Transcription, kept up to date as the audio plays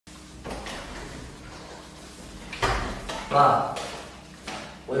妈，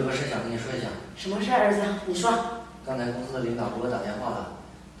我有个事想跟你说一下。什么事，儿子？你说。刚才公司的领导给我打电话了，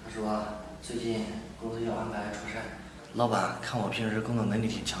他说最近公司要安排出差，老板看我平时工作能力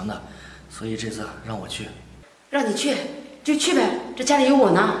挺强的，所以这次让我去。让你去就去呗，这家里有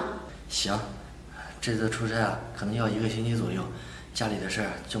我呢。行，这次出差啊，可能要1个星期左右，家里的事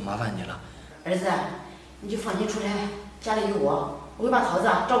就麻烦你了。儿子，你就放心出差，家里有我，我会把桃子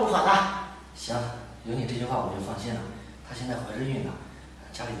照顾好的。行，有你这句话我就放心了。她现在怀着孕呢，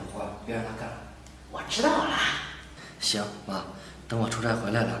家里的活别让她干了。我知道了。行，妈，等我出差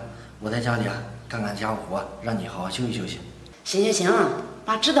回来了，我在家里啊干干家务活，让你好好休息休息。行，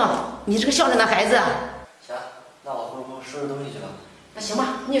爸知道你是个孝顺的孩子。行，那我回屋收拾东西去了。那行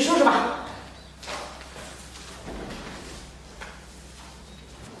吧，你收拾吧。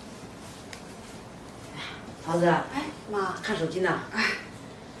桃子，哎，妈，看手机呢。哎，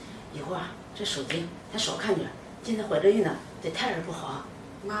以后啊，这手机咱少看点，现在怀着孕呢，对胎儿不好。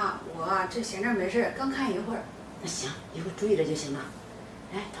妈，我这闲着没事，刚看一会儿。那行，以后注意着就行了。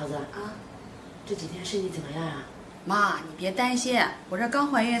哎，桃子啊，这几天身体怎么样呀？妈，你别担心，我这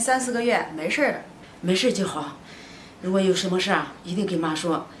刚怀孕3、4个月，没事的。没事就好。如果有什么事啊，一定跟妈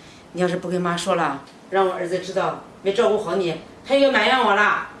说。你要是不跟妈说了，让我儿子知道没照顾好你，他又埋怨我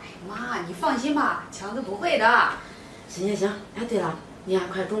了。妈，你放心吧，强子不会的。行。哎，对了，你看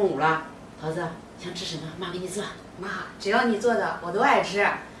快中午了，桃子想吃什么？妈给你做。妈，只要你做的，我都爱吃。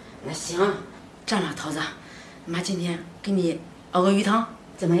那行，这样吧，桃子，妈今天给你熬个鱼汤，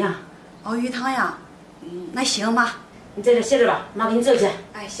怎么样？熬鱼汤呀？那行妈。你在这歇着吧，妈给你做去。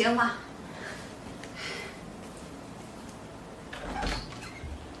哎，行妈。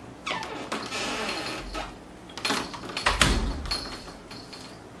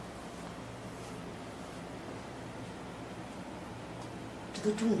这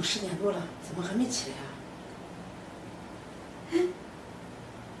都中午10点多了，怎么还没起来啊？哎，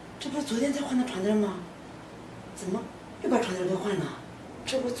这不是昨天才换的床单吗？怎么又把床单给换了？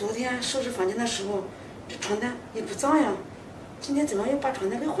这不昨天收拾房间的时候，这床单也不脏呀，今天怎么又把床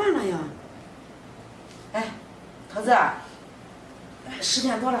单给换了呀？哎，桃子，10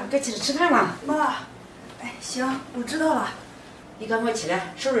点多了，该起来吃饭了。妈，哎，行，我知道了。你赶快起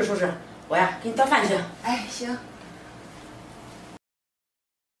来收拾收拾，我呀给你倒饭去。哎，行。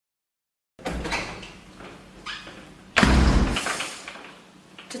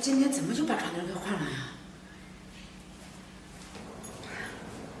这今天怎么就把床单给换了呀？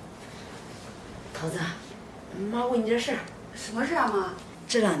桃子，妈问你点事儿。什么事啊，妈？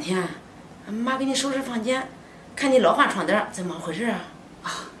这2天，妈给你收拾房间，看你老换床单，怎么回事啊？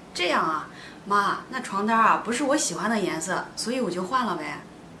啊，这样啊，妈，那床单啊不是我喜欢的颜色，所以我就换了呗。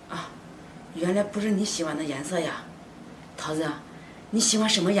啊，原来不是你喜欢的颜色呀。桃子，你喜欢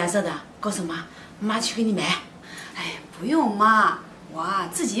什么颜色的？告诉妈，妈去给你买。哎，不用妈，我啊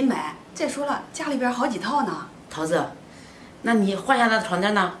自己买。再说了，家里边好几套呢。桃子，那你换下来的床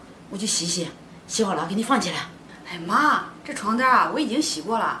单呢？我去洗洗，洗好了给你放起来。哎妈，这床单啊我已经洗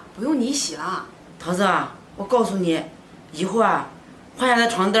过了，不用你洗了。桃子，我告诉你，以后啊，换下来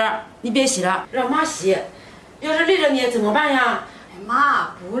的床单你别洗了，让妈洗。要是累着你怎么办呀？哎妈，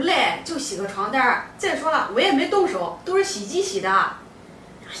不累，就洗个床单。再说了，我也没动手，都是洗机洗的。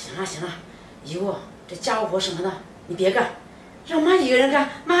行了，以后这家务活什么的你别干，让妈一个人干，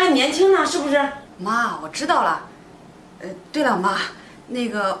妈还年轻呢，是不是？妈，我知道了。对了，妈，那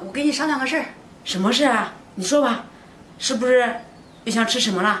个我跟你商量个事儿。什么事啊？你说吧，是不是又想吃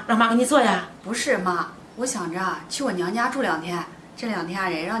什么了？让妈给你做呀？不是妈，我想着去我娘家住2天，这2天啊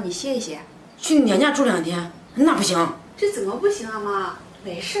也让你歇一歇。去你娘家住2天？那不行。这怎么不行啊，妈？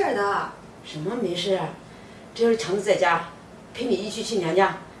没事的。什么没事啊？只要是强子在家，陪你一起去娘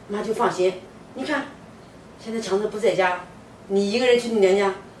家，妈就放心。你看，现在强子不在家，你一个人去你娘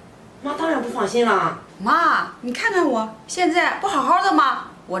家，妈当然不放心了。妈，你看看我现在不好好的吗？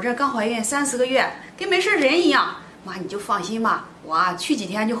我这刚怀孕3、4个月，跟没事人一样。妈，你就放心吧，我啊去几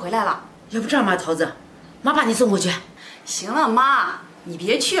天就回来了。要不这样吧，桃子，妈把你送过去。行了，妈，你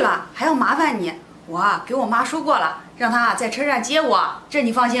别去了，还要麻烦你。我啊给我妈说过了，让她在车站接我，这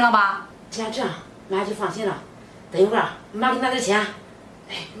你放心了吧？既然这样，妈就放心了。等一会儿，妈给你拿点钱。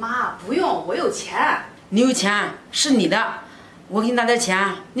哎，妈，不用，我有钱。你有钱是你的，我给你拿点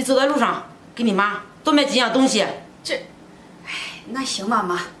钱，你走在路上给你妈多买几样东西。哎，那行吧，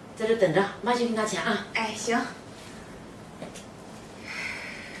妈，在这等着，妈去给你拿钱啊。哎，行。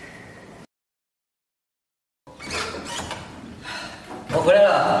我回来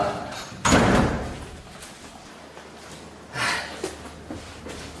了。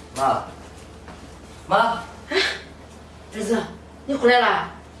妈，儿子，你回来了？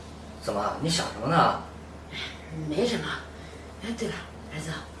怎么？你想什么呢？没什么。哎，对了，儿子，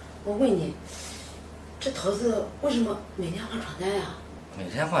我问你，这桃子为什么每天换床单呀？每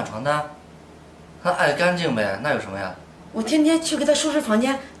天换床单，他爱干净呗，那有什么呀？我天天去给他收拾房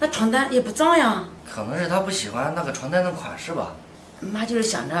间，那床单也不脏呀。可能是他不喜欢那个床单的款式吧。妈就是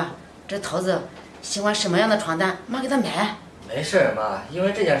想着这桃子喜欢什么样的床单，妈给他买。没事妈，因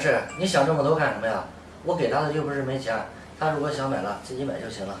为这件事你想这么多干什么呀？我给他的又不是没钱，他如果想买了自己买就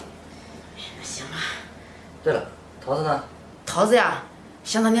行了。行吧。对了，桃子呢？桃子呀，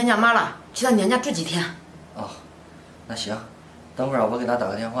想她娘家妈了，去她娘家住几天。哦，那行，等会儿我给他打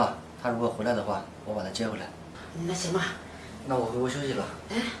个电话，他如果回来的话，我把他接回来。那行吧。那我回屋休息了。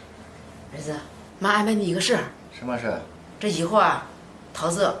哎，儿子，妈安排你一个事儿。什么事？这以后啊，桃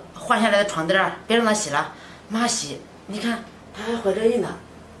子换下来的床单别让她洗了，妈洗。你看她还怀着孕呢，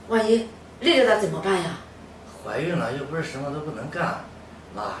万一累着她怎么办呀？怀孕了又不是什么都不能干，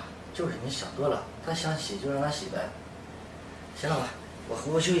妈，就是你想多了，她想洗就让她洗呗。行了吧，我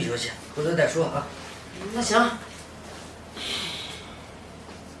回屋休息休息，回头再说啊。那行。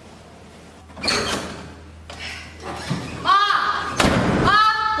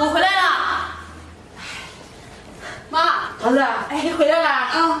我回来了。妈，桃子，哎，你回来了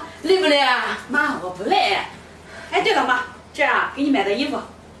啊？累不累啊？妈，我不累。哎，对了，妈，这啊，给你买的衣服。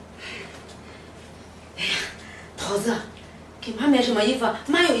哎呀，桃子，给妈买什么衣服？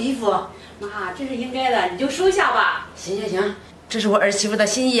妈有衣服。妈，这是应该的，你就收下吧。行行行，这是我儿媳妇的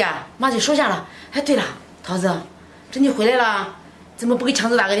心意啊，妈就收下了。哎，对了，桃子，这你回来了，怎么不给强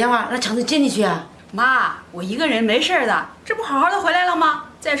子打个电话，让强子接你去啊？妈，我一个人没事的，这不好好的回来了吗？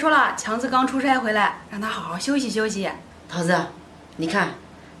再说了，强子刚出差回来，让他好好休息休息。桃子，你看，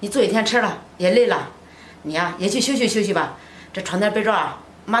你坐一天车了，也累了，你呀也去休息休息吧。这床单被罩啊，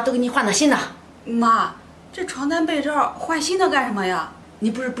妈都给你换了新的。妈，这床单被罩换新的干什么呀？你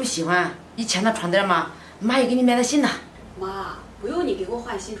不是不喜欢以前的床单吗？妈也给你买了新的。妈，不用你给我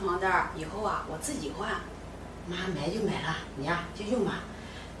换新床单，以后啊我自己换。妈买就买了，你呀就用吧，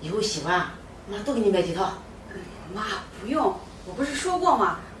以后喜欢妈都给你买几套。妈不用，我不是说过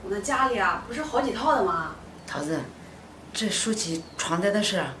吗？我那家里啊不是好几套的吗？桃子，这说起床单的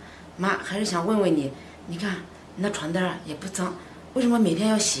事，妈还是想问问你，你看你那床单也不脏，为什么每天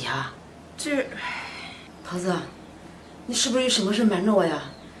要洗啊？这，桃子，你是不是有什么事瞒着我呀？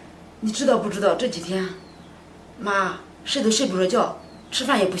你知道不知道这几天，妈睡都睡不着觉，吃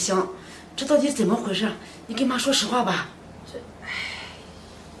饭也不香，这到底怎么回事？你跟妈说实话吧。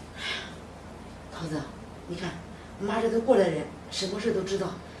桃子，你看，妈这都过来人，什么事都知道，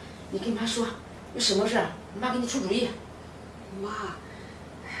你跟妈说，有什么事妈给你出主意。妈，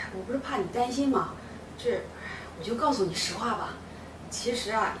我不是怕你担心吗？我就告诉你实话吧。其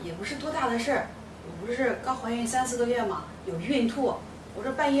实啊，也不是多大的事儿。我不是刚怀孕3、4个月嘛，有孕吐。我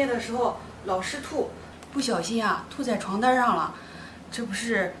这半夜的时候老是吐，不小心啊吐在床单上了。这不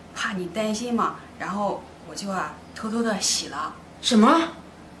是怕你担心嘛，然后我就偷偷的洗了。什么？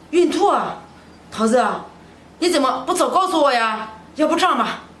孕吐啊？桃子，你怎么不早告诉我呀？要不这样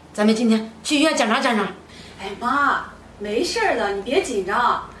吧，咱们今天去医院检查检查。哎妈，没事的，你别紧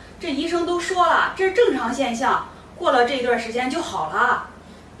张。这医生都说了，这是正常现象，过了这段时间就好了。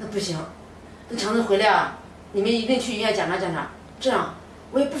那不行，等强子回来啊，你们一定去医院检查检查，这样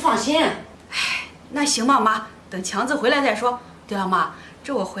我也不放心。哎，那行吧，妈，等强子回来再说。对了，妈，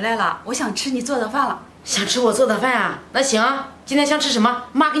这我回来了，我想吃你做的饭了。想吃我做的饭啊？那行，今天想吃什么？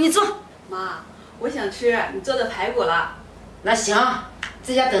妈给你做。妈，我想吃你做的排骨了。那行，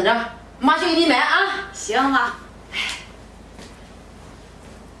在家等着，妈去给你买啊。行，妈。